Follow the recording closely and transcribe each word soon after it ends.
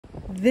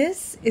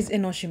This is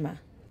Enoshima.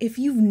 If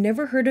you've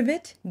never heard of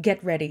it,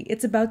 get ready.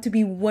 It's about to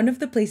be one of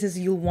the places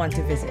you'll want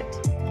to visit.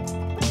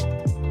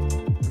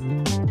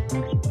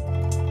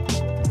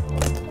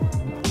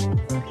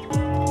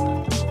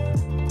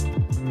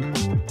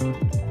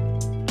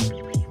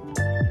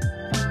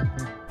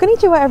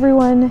 Konnichiwa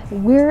everyone!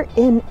 We're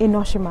in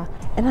Enoshima,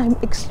 and I'm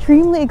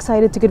extremely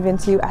excited to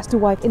convince you as to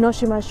why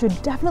Enoshima should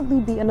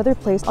definitely be another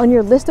place on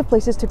your list of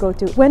places to go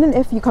to when and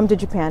if you come to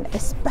Japan,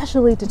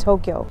 especially to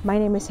Tokyo. My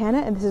name is Hana,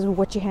 and this is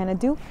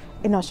Whatchuhanado,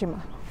 Enoshima.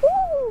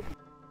 Woo!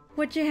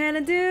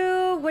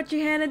 Whatchuhanado?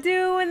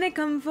 Whatchuhanado when they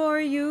come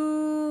for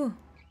you?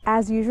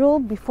 As usual,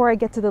 before I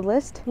get to the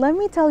list, let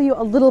me tell you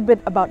a little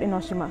bit about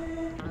Enoshima.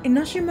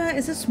 Enoshima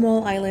is a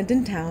small island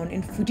and town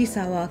in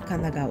Fujisawa,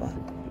 Kanagawa.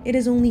 It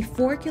is only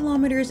 4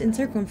 kilometers in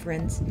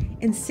circumference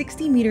and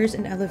 60 meters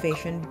in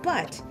elevation,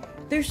 but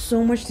there's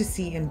so much to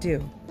see and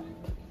do.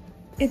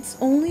 It's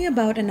only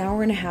about an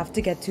hour and a half to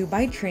get to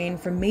by train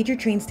from major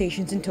train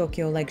stations in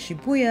Tokyo like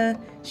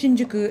Shibuya,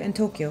 Shinjuku, and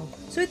Tokyo,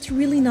 so it's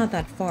really not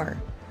that far.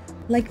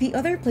 Like the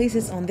other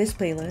places on this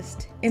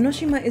playlist,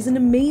 Enoshima is an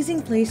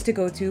amazing place to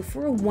go to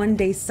for a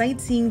one-day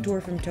sightseeing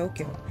tour from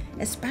Tokyo,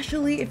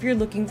 especially if you're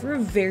looking for a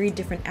very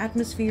different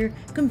atmosphere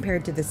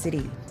compared to the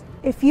city.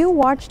 If you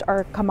watched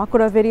our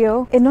Kamakura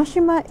video,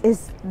 Enoshima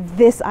is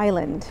this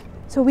island.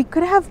 So we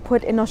could have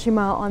put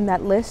Enoshima on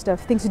that list of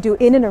things to do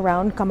in and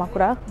around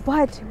Kamakura,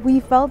 but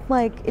we felt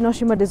like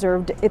Enoshima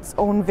deserved its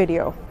own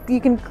video. You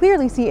can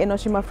clearly see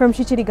Enoshima from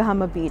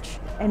Shichirigahama Beach,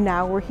 and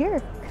now we're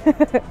here.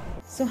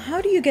 So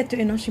how do you get to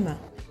Enoshima?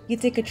 You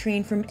take a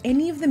train from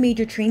any of the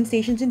major train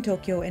stations in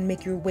Tokyo and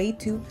make your way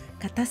to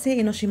Katase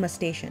Enoshima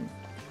Station.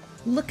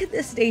 Look at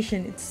this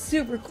station, it's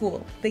super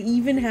cool. They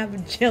even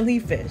have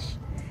jellyfish.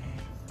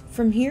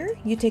 From here,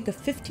 you take a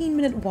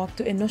 15-minute walk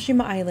to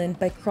Enoshima Island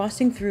by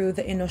crossing through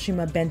the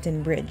Enoshima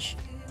Benten Bridge.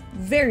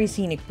 Very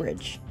scenic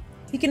bridge.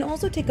 You can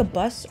also take a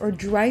bus or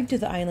drive to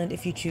the island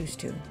if you choose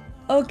to.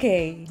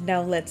 Okay,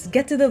 now let's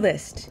get to the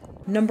list.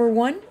 Number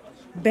 1,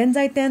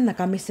 Benzaiten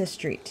Nakamise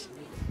Street.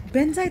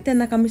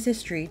 Benzaiten Nakamise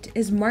Street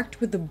is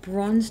marked with the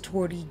bronze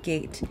torii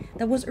gate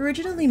that was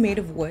originally made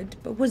of wood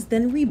but was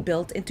then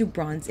rebuilt into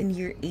bronze in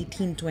year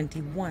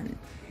 1821.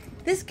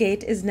 This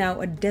gate is now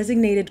a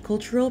designated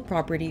cultural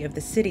property of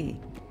the city.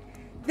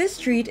 This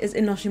street is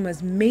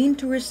Enoshima's main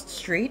tourist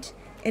street,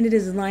 and it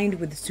is lined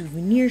with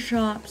souvenir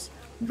shops,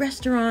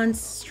 restaurants,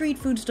 street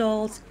food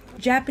stalls,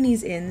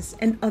 Japanese inns,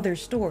 and other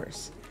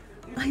stores.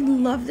 I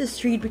love this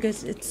street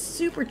because it's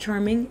super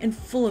charming and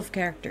full of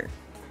character.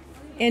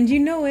 And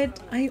you know it,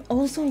 I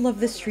also love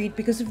this street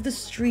because of the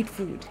street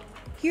food.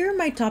 Here are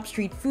my top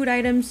street food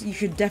items you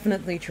should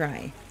definitely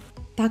try.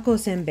 Tako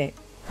Senbei.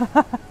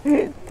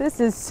 This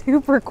is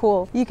super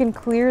cool. You can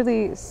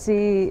clearly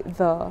see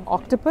the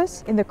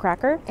octopus in the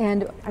cracker,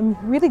 and I'm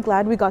really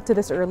glad we got to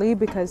this early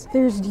because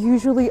there's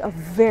usually a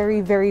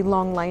very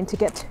long line to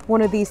get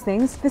one of these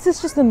things. This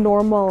is just a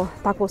normal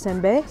Tako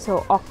Senbei,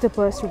 so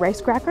octopus rice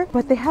cracker,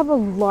 but they have a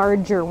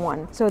larger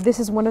one. So this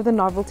is one of the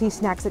novelty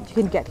snacks that you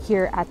can get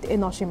here at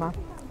Enoshima.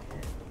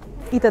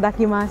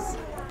 Itadakimasu.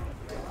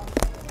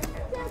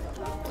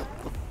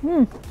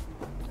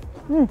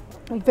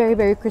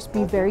 Very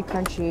crispy, very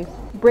crunchy.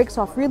 Breaks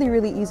off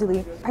really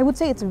easily. I would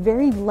say it's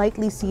very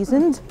lightly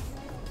seasoned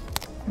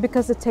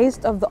because the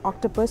taste of the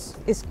octopus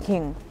is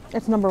king.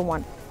 It's number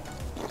 1.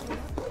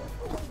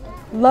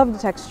 Love the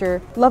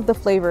texture, love the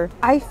flavor.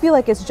 I feel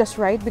like it's just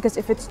right because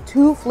if it's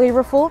too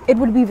flavorful, it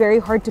would be very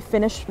hard to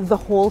finish the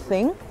whole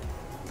thing.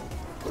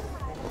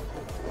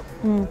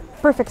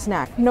 Perfect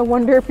snack. No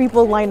wonder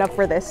people line up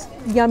for this.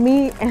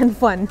 Yummy and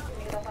fun.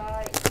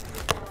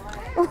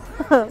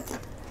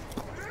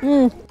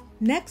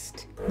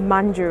 Next,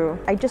 Manju.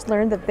 I just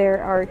learned that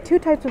there are 2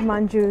 types of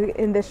Manju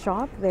in this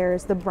shop.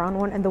 There's the brown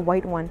one and the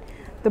white one.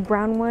 The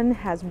brown one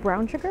has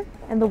brown sugar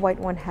and the white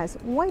one has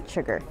white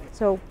sugar.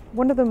 So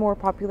one of the more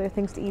popular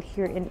things to eat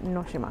here in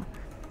Enoshima.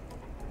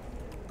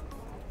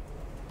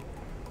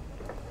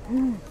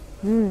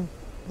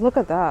 Look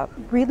at that.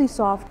 Really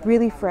soft,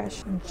 really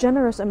fresh,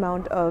 generous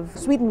amount of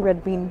sweetened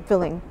red bean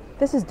filling.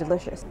 This is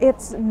delicious.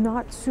 It's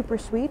not super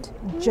sweet,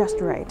 just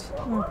right.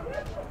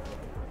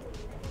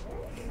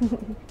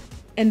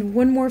 And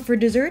one more for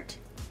dessert,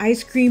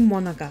 ice cream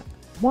monaka.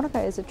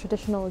 Monaka is a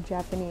traditional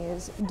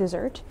Japanese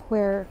dessert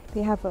where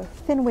they have a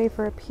thin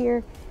wafer up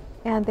here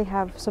and they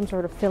have some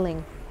sort of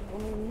filling.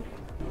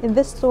 In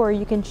this store,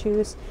 you can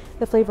choose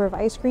the flavor of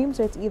ice cream,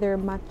 so it's either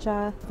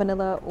matcha,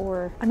 vanilla,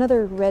 or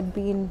another red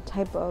bean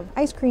type of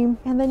ice cream.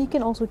 And then you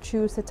can also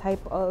choose the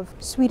type of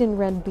sweetened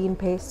red bean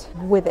paste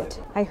with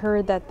it. I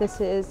heard that this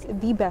is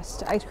the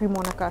best ice cream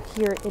monaka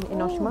here in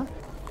Enoshima.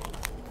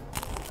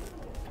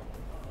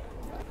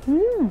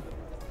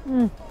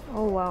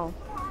 Oh wow,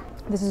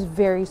 This is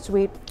very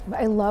sweet.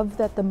 I love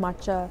that the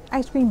matcha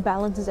ice cream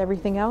balances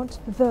everything out.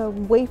 The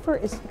wafer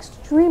is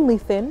extremely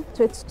thin,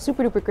 so it's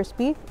super duper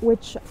crispy,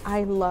 which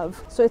I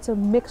love. So it's a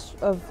mix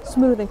of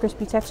smooth and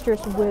crispy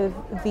textures with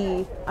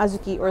the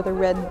azuki, or the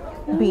red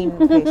bean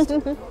paste.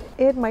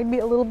 It might be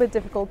a little bit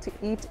difficult to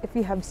eat if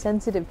you have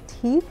sensitive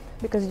teeth,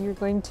 because you're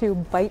going to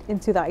bite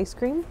into the ice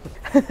cream.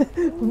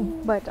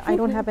 But I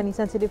don't have any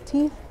sensitive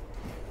teeth.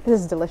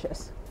 This is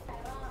delicious.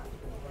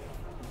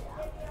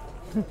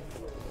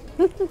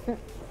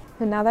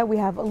 And now that we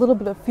have a little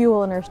bit of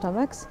fuel in our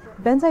stomachs,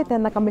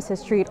 Benzaiten Nakamise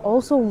Street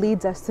also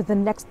leads us to the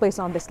next place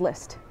on this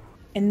list.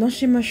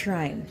 Enoshima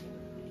Shrine.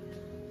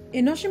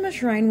 Enoshima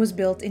Shrine was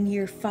built in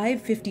year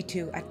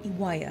 552 at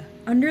Iwaya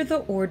under the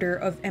order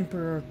of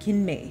Emperor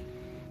Kinmei.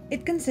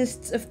 It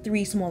consists of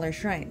 3 smaller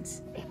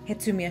shrines: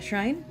 Hetsumiya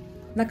Shrine,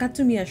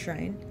 Nakatsumiya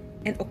Shrine,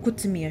 and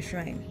Okutsumiya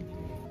Shrine.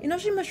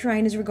 Enoshima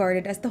Shrine is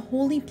regarded as the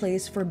holy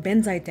place for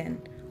Benzaiten,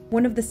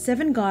 one of the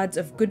 7 gods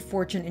of good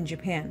fortune in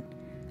Japan.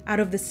 Out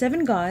of the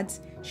 7 gods,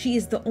 she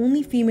is the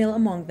only female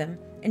among them,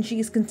 and she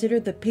is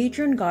considered the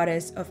patron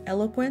goddess of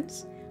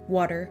eloquence,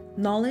 water,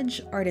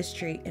 knowledge,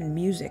 artistry, and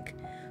music.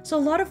 So a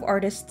lot of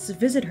artists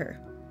visit her.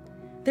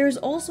 There is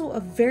also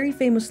a very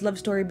famous love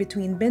story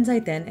between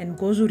Benzaiten and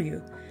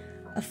Gozuryu,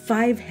 a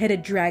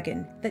 5-headed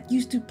dragon that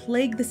used to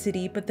plague the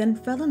city but then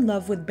fell in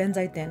love with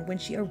Benzaiten when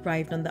she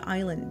arrived on the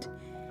island.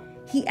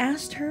 He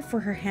asked her for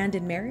her hand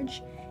in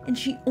marriage, and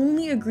she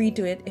only agreed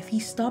to it if he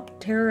stopped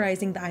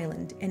terrorizing the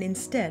island and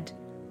instead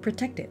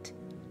protect it.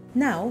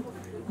 Now,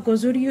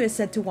 Gozuryu is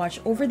said to watch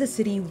over the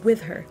city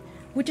with her,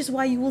 which is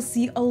why you will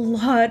see a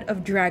lot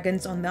of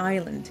dragons on the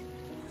island.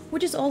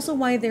 Which is also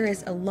why there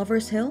is a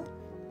Lover's Hill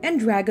and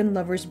Dragon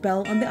Lover's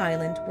Bell on the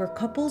island, where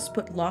couples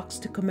put locks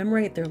to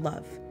commemorate their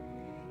love.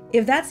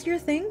 If that's your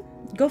thing,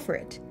 go for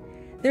it.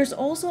 There's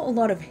also a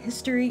lot of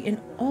history in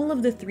all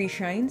of the 3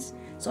 shrines,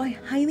 so I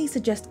highly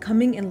suggest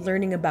coming and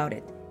learning about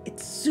it.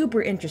 It's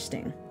super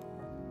interesting.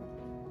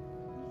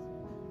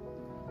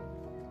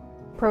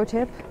 Pro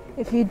tip,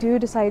 if you do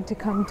decide to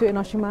come to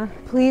Enoshima,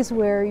 please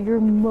wear your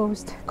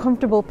most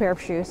comfortable pair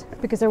of shoes,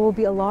 because there will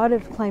be a lot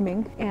of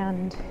climbing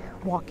and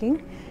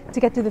walking to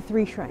get to the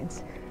 3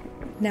 shrines.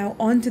 Now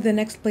on to the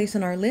next place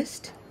on our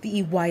list,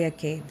 the Iwaya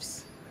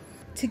Caves.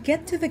 To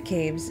get to the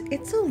caves,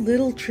 it's a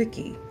little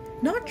tricky.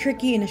 Not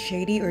tricky in a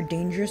shady or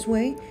dangerous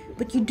way,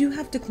 but you do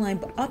have to climb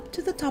up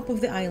to the top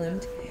of the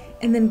island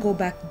and then go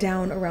back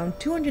down around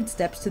 200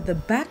 steps to the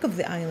back of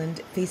the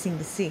island facing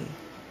the sea.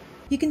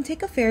 You can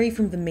take a ferry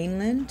from the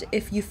mainland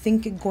if you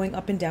think going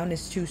up and down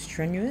is too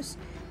strenuous,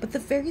 but the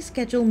ferry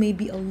schedule may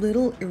be a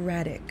little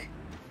erratic.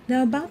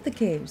 Now about the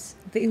caves,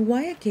 the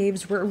Iwaya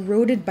Caves were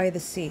eroded by the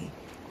sea,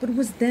 but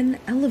was then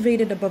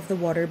elevated above the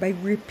water by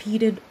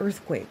repeated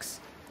earthquakes.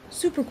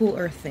 Super cool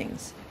earth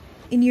things.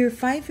 In year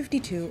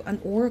 552, an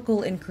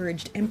oracle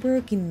encouraged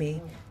Emperor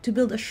Kinmei to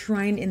build a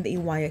shrine in the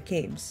Iwaya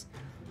Caves.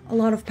 A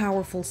lot of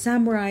powerful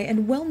samurai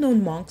and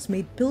well-known monks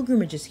made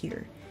pilgrimages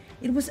here.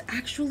 It was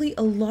actually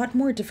a lot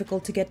more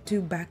difficult to get to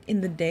back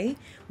in the day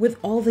with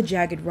all the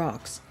jagged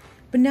rocks.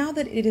 But now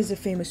that it is a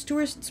famous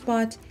tourist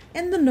spot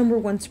and the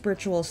 #1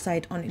 spiritual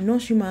site on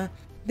Enoshima,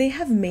 they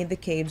have made the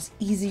caves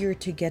easier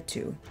to get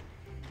to.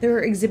 There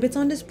are exhibits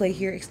on display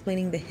here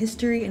explaining the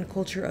history and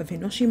culture of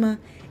Enoshima,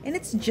 and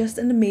it's just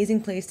an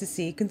amazing place to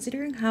see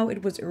considering how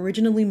it was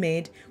originally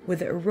made with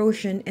the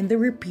erosion and the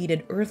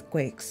repeated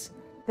earthquakes.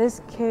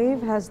 This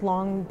cave has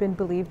long been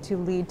believed to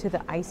lead to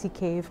the icy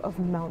cave of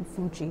Mount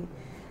Fuji.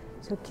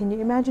 So can you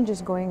imagine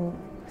just going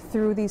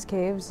through these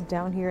caves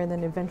down here and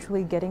then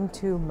eventually getting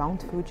to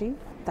Mount Fuji?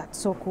 That's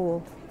so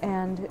cool.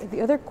 And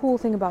the other cool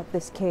thing about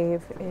this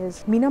cave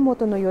is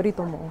Minamoto no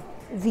Yoritomo,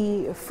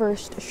 the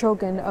first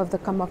shogun of the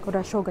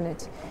Kamakura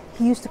shogunate.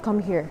 He used to come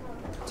here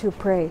to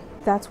pray.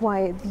 That's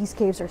why these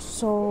caves are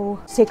so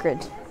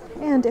sacred.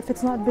 And if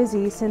it's not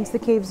busy, since the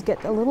caves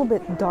get a little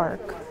bit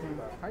dark.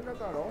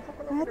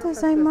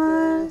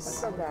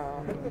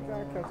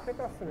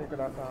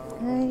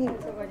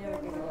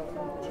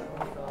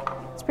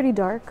 It's pretty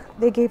dark.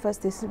 They gave us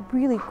this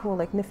really cool,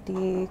 like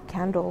nifty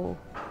candle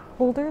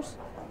holders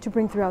to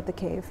bring throughout the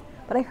cave.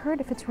 But I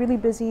heard if it's really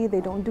busy,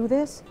 they don't do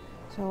this.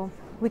 So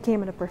we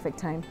came at a perfect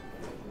time.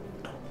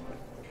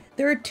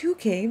 There are 2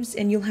 caves,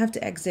 and you'll have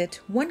to exit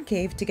one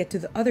cave to get to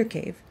the other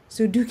cave,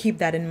 so do keep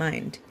that in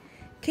mind.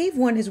 Cave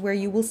 1 is where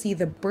you will see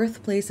the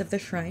birthplace of the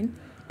shrine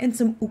and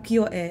some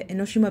ukiyo-e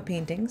Enoshima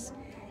paintings,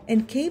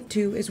 and Cave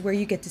 2 is where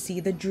you get to see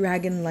the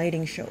dragon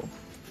lighting show.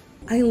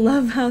 I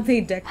love how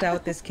they decked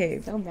out this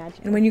cave. So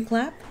magical. And when you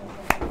clap,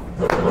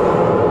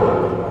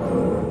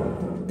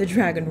 the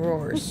dragon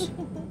roars.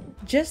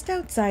 Just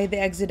outside the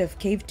exit of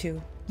Cave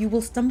 2, you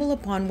will stumble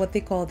upon what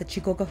they call the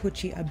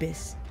Chigogahuchi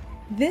Abyss.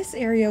 This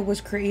area was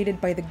created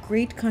by the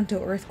Great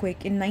Kanto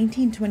earthquake in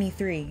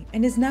 1923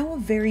 and is now a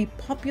very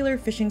popular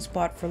fishing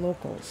spot for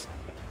locals.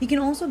 You can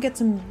also get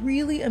some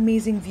really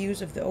amazing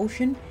views of the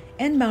ocean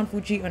and Mount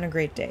Fuji on a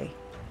great day.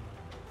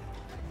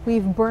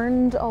 We've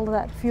burned all of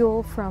that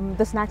fuel from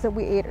the snacks that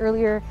we ate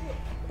earlier.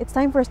 It's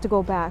time for us to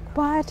go back,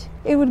 but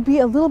it would be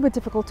a little bit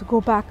difficult to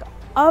go back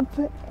up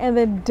and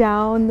then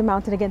down the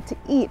mountain again to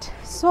eat.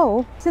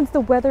 So since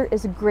the weather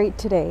is great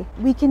today,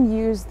 we can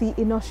use the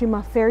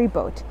Enoshima ferry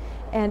boat,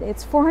 and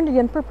it's 400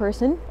 yen per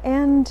person,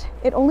 and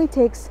it only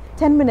takes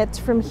 10 minutes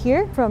from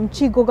here, from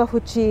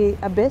Chigogafuchi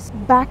Abyss,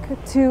 back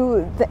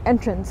to the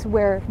entrance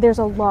where there's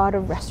a lot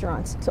of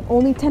restaurants. So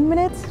only 10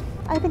 minutes.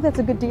 I think that's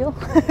a good deal.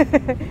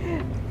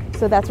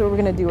 So that's what we're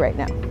gonna do right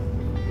now.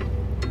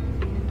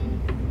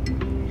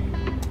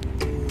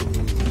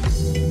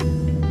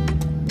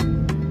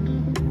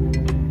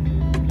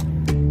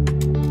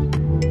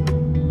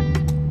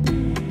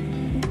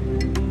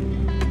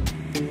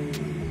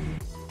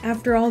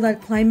 After all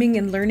that climbing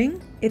and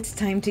learning, it's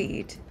time to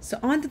eat. So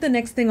on to the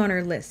next thing on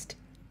our list,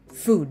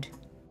 food.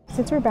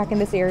 Since we're back in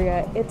this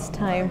area, it's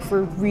time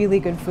for really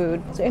good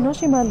food. So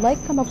Enoshima, like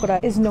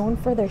Kamakura, is known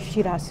for their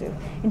shirasu.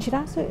 And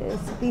shirasu is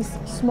these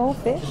small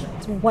fish.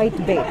 It's white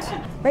bait.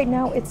 Right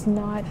now, it's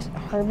not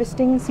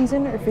harvesting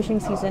season or fishing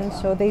season,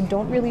 so they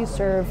don't really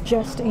serve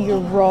just your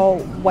raw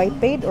white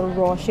bait or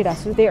raw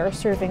shirasu. They are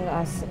serving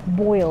us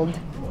boiled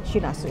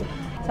shirasu.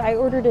 So I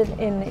ordered it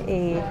in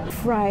a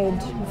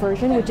fried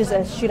version, which is a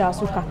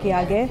Shirasu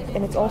Kakiage,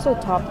 and it's also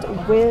topped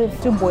with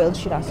two boiled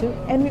Shirasu.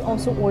 And we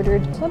also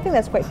ordered something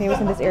that's quite famous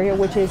in this area,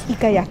 which is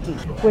Ikayaki,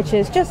 which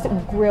is just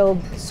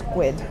grilled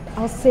squid.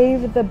 I'll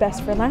save the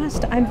best for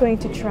last. I'm going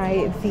to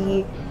try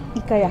the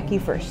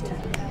Ikayaki first.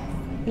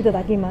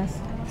 Itadakimasu.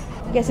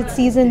 Yes, it's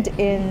seasoned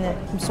in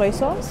soy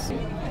sauce.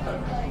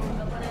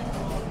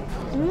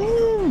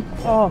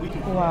 Oh,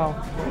 wow.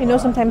 You know,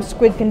 sometimes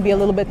squid can be a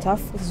little bit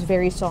tough. This is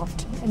very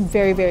soft and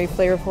very, very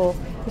flavorful.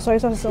 The soy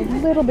sauce is a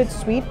little bit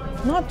sweet,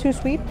 not too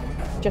sweet,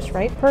 just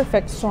right.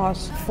 Perfect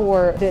sauce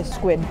for this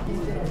squid.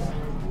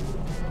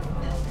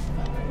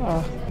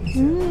 Oh.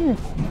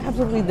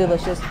 Absolutely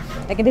delicious.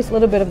 I can taste a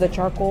little bit of the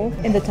charcoal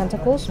in the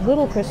tentacles, a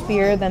little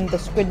crispier than the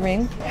squid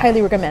ring.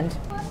 Highly recommend.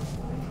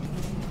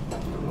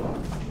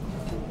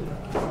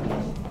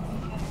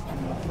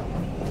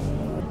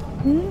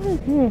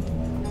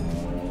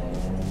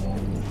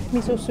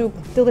 Miso soup,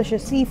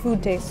 delicious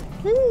seafood taste.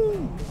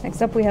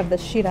 Next up we have the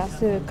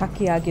Shirasu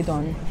Kakiage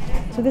don.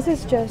 So this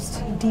is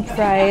just deep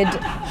fried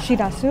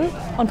shirasu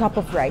on top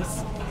of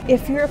rice.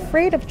 If you're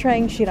afraid of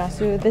trying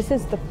shirasu, this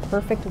is the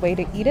perfect way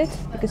to eat it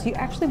because you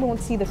actually won't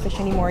see the fish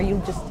anymore,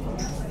 you'll just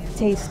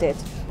taste it.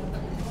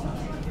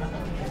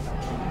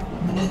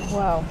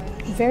 Wow.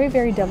 Very,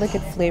 very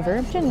delicate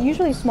flavor.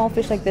 Usually small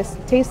fish like this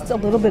tastes a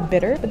little bit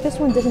bitter, but this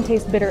one doesn't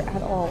taste bitter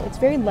at all. It's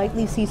very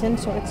lightly seasoned,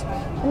 so it's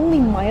only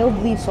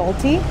mildly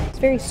salty. It's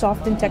very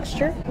soft in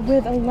texture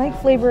with a light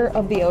flavor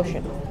of the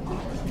ocean.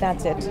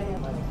 That's it.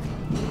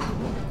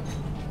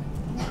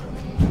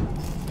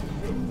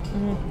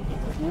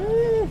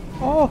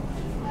 Oh,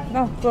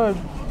 that's good.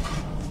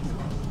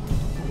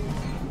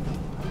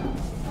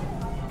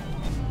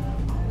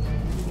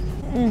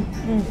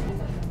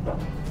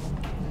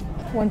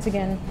 Once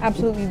again,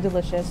 absolutely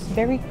delicious.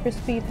 Very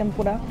crispy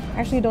tempura. I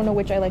actually don't know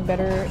which I like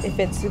better, if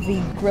it's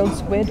the grilled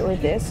squid or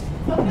this.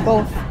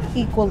 Both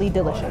equally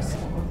delicious.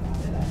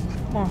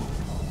 Oh.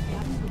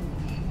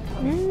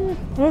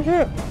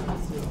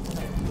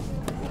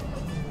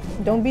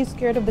 Don't be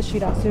scared of the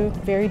shirasu.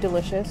 Very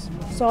delicious.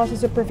 Sauce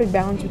is a perfect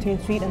balance between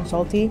sweet and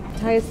salty.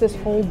 Ties this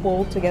whole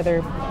bowl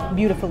together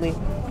beautifully.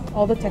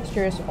 All the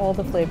textures, all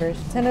the flavors.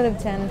 10 out of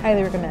 10.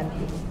 Highly recommend.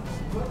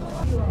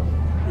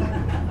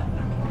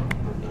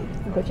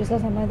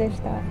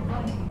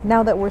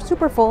 Now that we're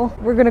super full,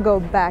 we're gonna go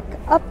back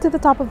up to the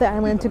top of the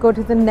island to go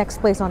to the next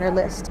place on our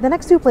list. The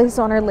next two places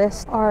on our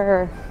list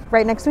are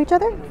right next to each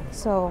other,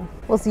 so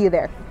we'll see you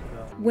there.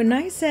 When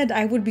I said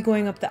I would be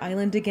going up the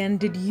island again,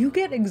 did you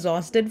get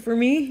exhausted for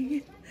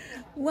me?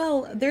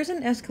 Well, there's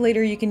an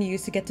escalator you can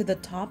use to get to the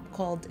top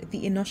called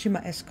the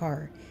Enoshima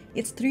Escar.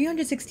 It's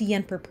 360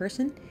 yen per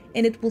person,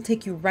 and it will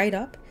take you right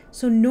up.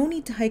 So no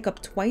need to hike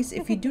up twice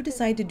if you do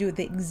decide to do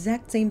the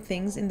exact same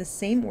things in the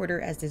same order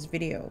as this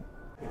video.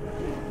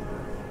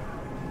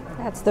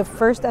 That's the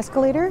first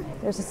escalator.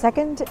 There's a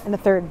second and a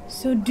third.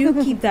 So do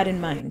keep that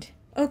in mind.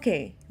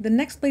 Okay, the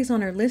next place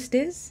on our list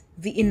is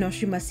the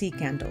Enoshima Sea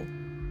Candle.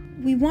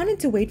 We wanted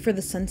to wait for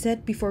the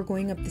sunset before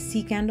going up the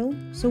Sea Candle,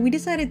 so we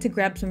decided to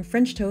grab some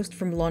French toast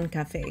from Lon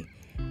Cafe,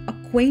 a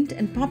quaint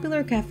and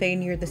popular cafe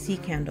near the Sea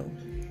Candle.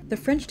 The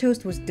French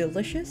toast was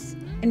delicious,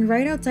 and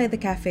right outside the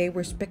cafe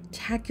were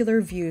spectacular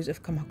views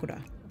of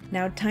Kamakura.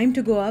 Now time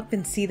to go up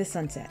and see the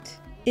sunset.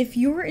 If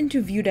you're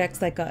into view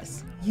decks like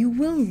us, you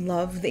will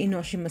love the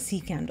Enoshima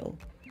Sea Candle.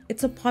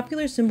 It's a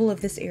popular symbol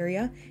of this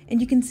area, and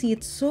you can see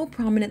it so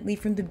prominently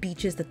from the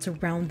beaches that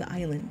surround the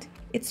island.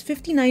 It's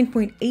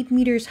 59.8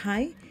 meters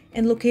high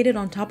and located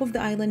on top of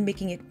the island,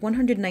 making it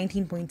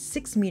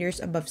 119.6 meters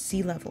above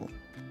sea level.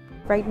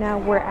 Right now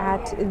we're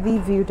at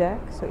the view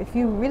deck, so if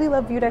you really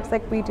love view decks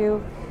like we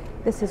do,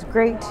 This is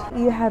great.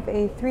 You have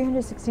a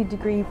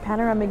 360-degree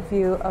panoramic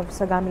view of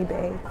Sagami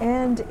Bay,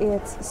 and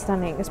it's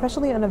stunning,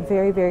 especially on a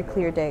very, very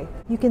clear day.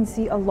 You can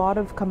see a lot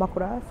of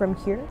Kamakura from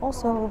here.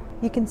 Also,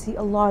 you can see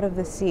a lot of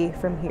the sea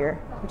from here,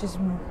 which is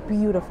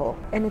beautiful.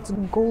 And it's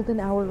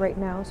golden hour right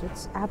now, so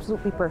it's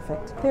absolutely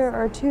perfect. There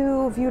are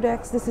two view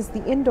decks. This is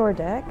the indoor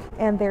deck,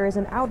 and there is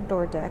an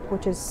outdoor deck,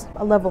 which is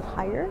a level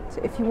higher.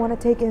 So if you want to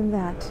take in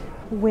that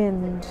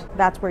wind,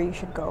 that's where you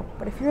should go.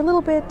 But if you're a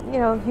little bit,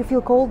 you feel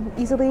cold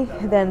easily,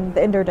 then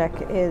the indoor deck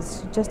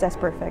is just as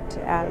perfect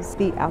as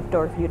the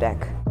outdoor view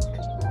deck.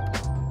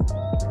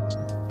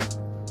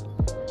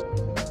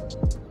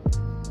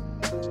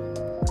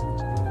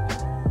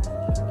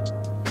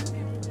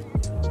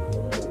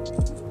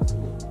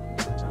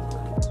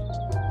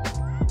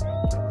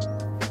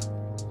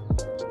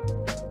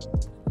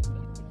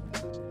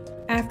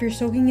 After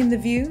soaking in the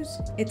views,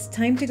 it's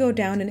time to go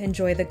down and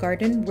enjoy the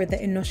garden where the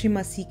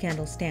Enoshima Sea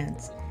Candle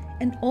stands,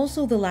 and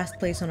also the last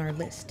place on our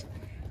list,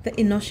 the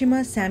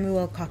Enoshima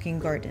Samuel Cocking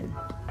Garden.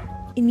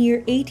 In year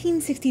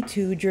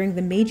 1862, during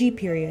the Meiji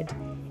period,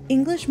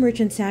 English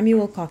merchant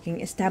Samuel Cocking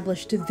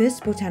established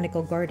this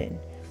botanical garden,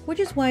 which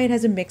is why it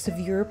has a mix of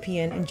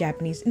European and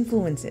Japanese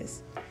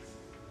influences.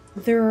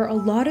 There are a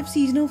lot of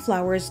seasonal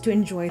flowers to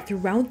enjoy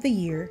throughout the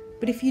year,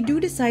 but if you do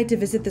decide to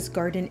visit this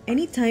garden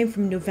anytime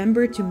from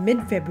November to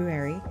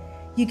mid-February,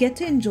 you get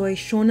to enjoy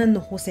Shonan no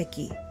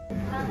Hoseki.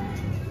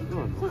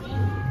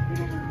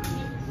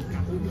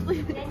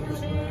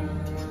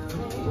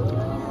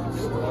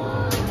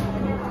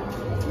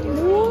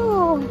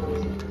 Whoa!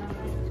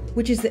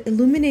 Which is the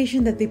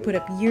illumination that they put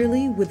up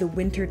yearly with the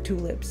winter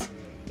tulips.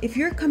 If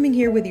you're coming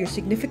here with your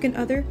significant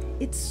other,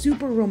 it's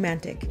super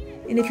romantic.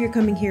 And if you're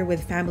coming here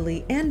with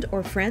family and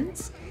or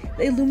friends,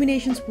 the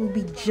illuminations will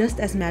be just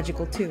as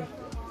magical too.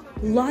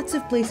 Lots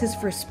of places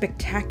for a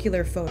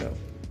spectacular photo.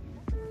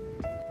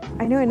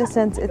 I know in a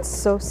sense it's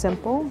so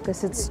simple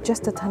because it's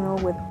just a tunnel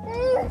with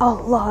a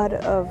lot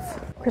of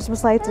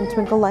Christmas lights and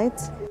twinkle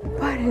lights,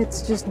 but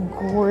it's just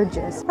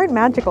gorgeous. Quite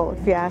magical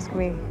if you ask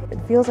me. It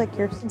feels like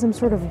you're in some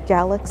sort of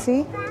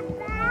galaxy.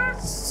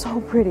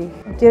 So pretty,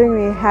 giving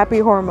me happy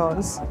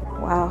hormones.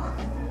 Wow.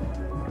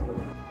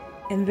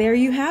 And there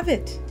you have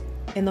it,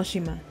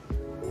 Enoshima.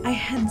 I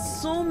had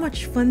so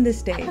much fun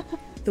this day.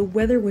 The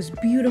weather was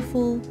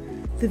beautiful,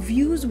 the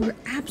views were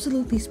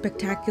absolutely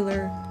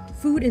spectacular,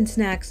 food and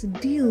snacks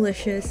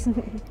delicious,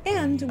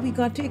 and we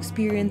got to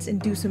experience and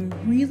do some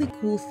really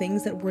cool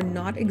things that were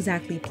not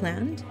exactly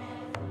planned,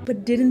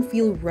 but didn't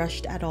feel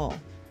rushed at all.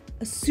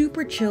 A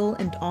super chill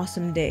and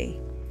awesome day.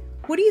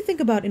 What do you think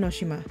about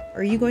Enoshima?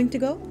 Are you going to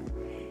go?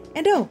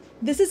 And oh,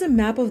 this is a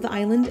map of the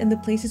island and the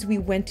places we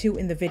went to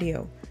in the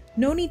video.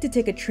 No need to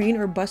take a train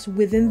or bus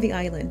within the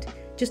island.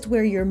 Just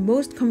wear your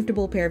most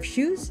comfortable pair of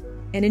shoes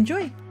and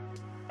enjoy.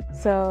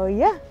 So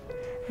yeah,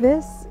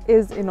 this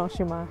is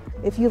Enoshima.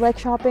 If you like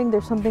shopping,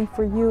 there's something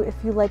for you. If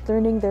you like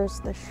learning, there's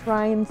the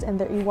shrines and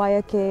the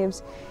Iwaya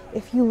Caves.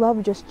 If you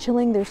love just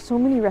chilling, there's so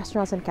many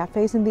restaurants and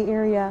cafes in the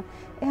area.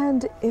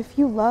 And if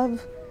you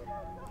love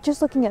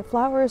just looking at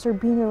flowers or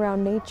being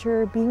around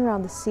nature, being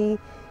around the sea,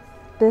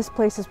 this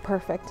place is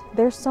perfect.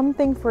 There's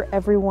something for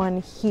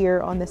everyone here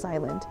on this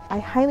island. I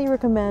highly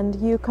recommend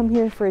you come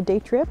here for a day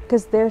trip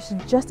because there's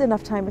just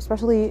enough time,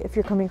 especially if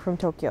you're coming from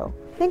Tokyo.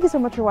 Thank you so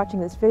much for watching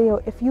this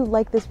video. If you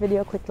like this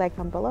video, click like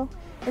down below.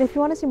 And if you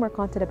want to see more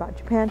content about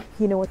Japan,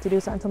 you know what to do.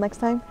 So until next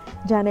time,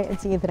 Jane, and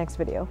see you in the next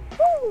video.